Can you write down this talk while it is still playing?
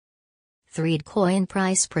3DCoin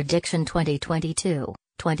Price Prediction 2022,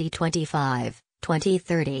 2025,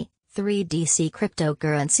 2030, 3DC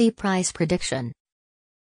Cryptocurrency Price Prediction.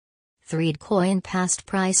 3DCoin Past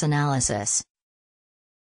Price Analysis.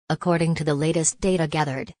 According to the latest data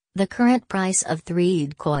gathered, the current price of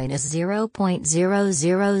 3DCoin is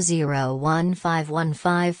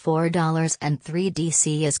 $0.00015154 and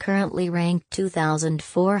 3DC is currently ranked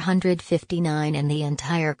 2,459 in the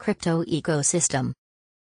entire crypto ecosystem.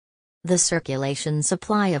 The circulation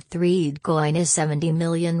supply of 3DCoin is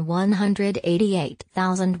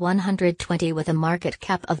 70,188,120 with a market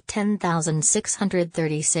cap of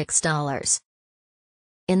 $10,636.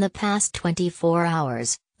 In the past 24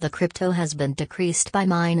 hours, the crypto has been decreased by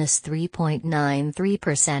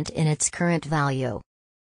 -3.93% in its current value.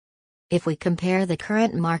 If we compare the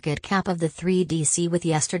current market cap of the 3DC with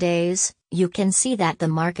yesterday's, you can see that the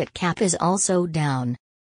market cap is also down.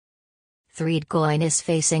 3DCoin is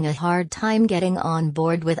facing a hard time getting on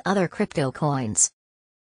board with other crypto coins.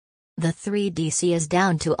 The 3DC is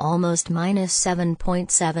down to almost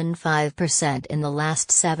 -7.75% in the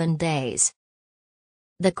last 7 days.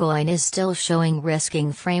 The coin is still showing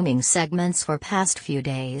risking framing segments for past few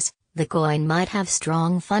days. The coin might have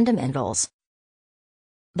strong fundamentals,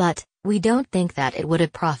 but we don't think that it would a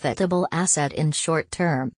profitable asset in short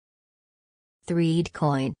term.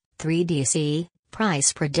 3DCoin, 3DC,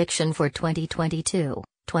 Price Prediction for 2022,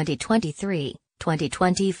 2023,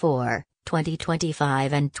 2024,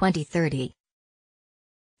 2025 and 2030.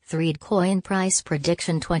 3DCoin Price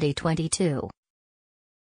Prediction 2022.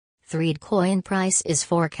 3DCoin price is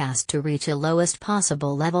forecast to reach a lowest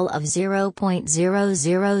possible level of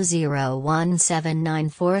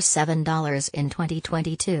 $0.00017947 in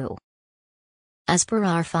 2022. As per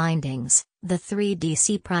our findings, the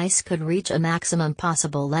 3DC price could reach a maximum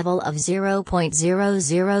possible level of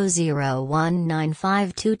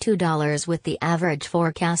 $0.00019522 with the average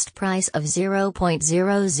forecast price of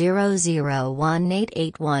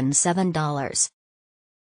 $0.00018817.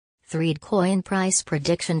 3DCoin Price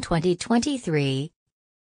Prediction 2023.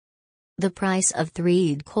 The price of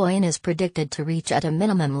 3DCoin is predicted to reach at a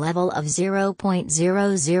minimum level of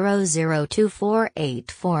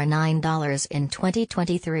 $0.00024849 in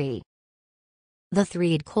 2023. The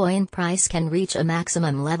 3DCoin price can reach a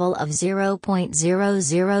maximum level of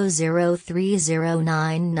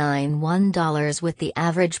 $0.00030991 with the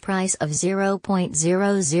average price of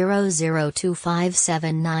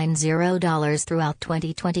 $0.00025790 throughout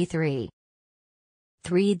 2023.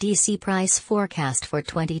 3DC price forecast for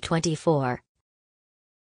 2024.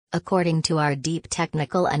 According to our deep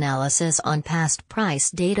technical analysis on past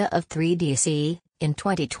price data of 3DC, in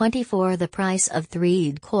 2024 the price of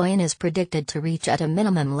 3DCoin is predicted to reach at a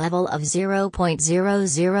minimum level of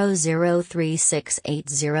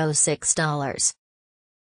 $0.00036806.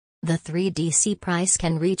 The 3DC price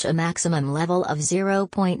can reach a maximum level of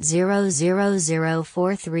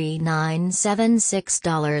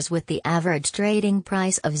 $0.00043976 with the average trading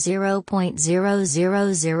price of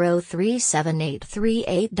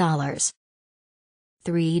 $0.00037838.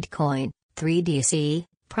 3DCoin, 3DC,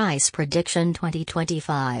 Price Prediction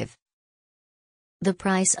 2025. The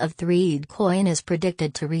price of 3DCoin is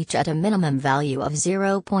predicted to reach at a minimum value of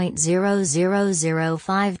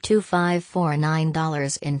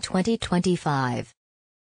 $0.00052549 in 2025.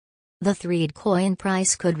 The 3DCoin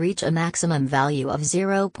price could reach a maximum value of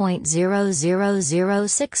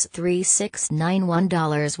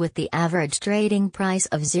 $0.00063691 with the average trading price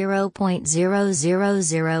of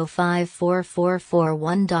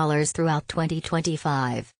 $0.00054441 throughout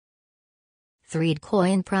 2025.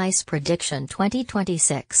 3DCoin Price Prediction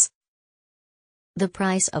 2026. The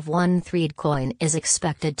price of one 3DCoin is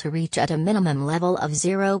expected to reach at a minimum level of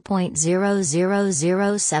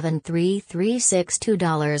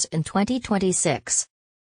 $0.00073362 in 2026.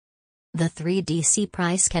 The 3DC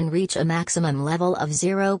price can reach a maximum level of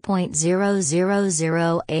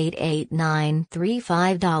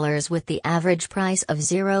 $0.00088935 with the average price of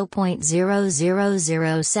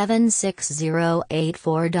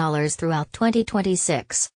 $0.00076084 throughout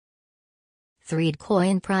 2026.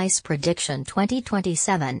 3DCoin Price Prediction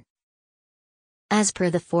 2027. As per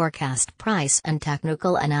the forecast price and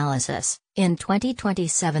technical analysis, in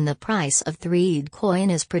 2027 the price of 3DCoin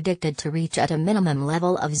is predicted to reach at a minimum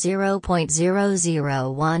level of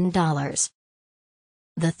 $0.001.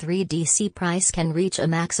 The 3DC price can reach a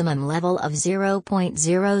maximum level of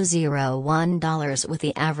 $0.001 with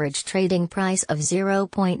the average trading price of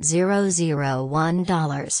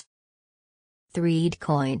 $0.001.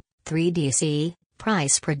 3DCoin, 3DC,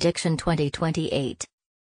 Price Prediction 2028.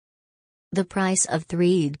 The price of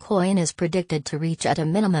 3DCoin is predicted to reach at a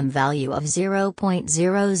minimum value of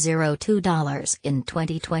 $0.002 in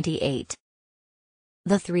 2028.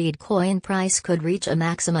 The 3DCoin price could reach a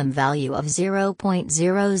maximum value of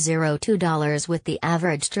 $0.002 with the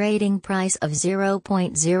average trading price of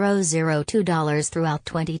 $0.002 throughout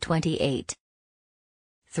 2028.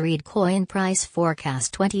 3DCoin price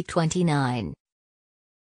forecast 2029.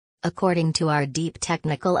 According to our deep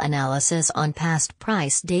technical analysis on past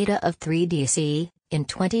price data of 3DC, in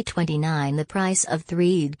 2029 the price of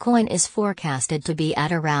 3DCoin is forecasted to be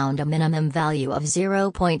at around a minimum value of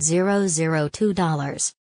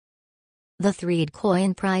 $0.002. The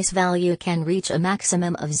 3DCoin price value can reach a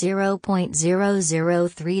maximum of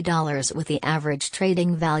 $0.003 with the average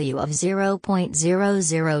trading value of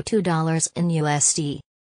 $0.002 in USD.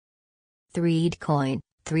 3DCoin,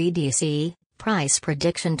 3DC, price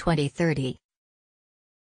prediction 2030.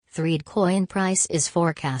 3DCoin price is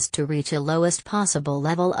forecast to reach a lowest possible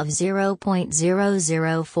level of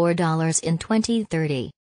 $0.004 in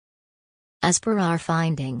 2030. As per our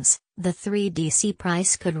findings, the 3DC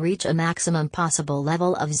price could reach a maximum possible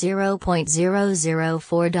level of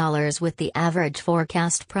 $0.004 with the average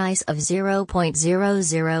forecast price of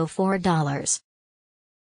 $0.004.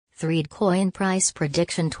 3DCoin price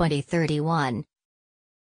prediction 2031.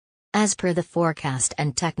 As per the forecast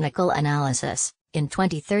and technical analysis, in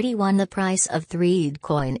 2031 the price of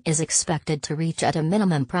 3DCoin is expected to reach at a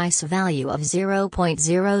minimum price value of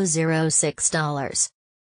 $0.006.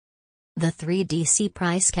 The 3DC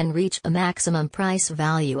price can reach a maximum price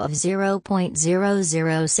value of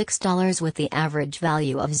 $0.006 with the average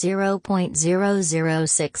value of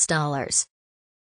 $0.006.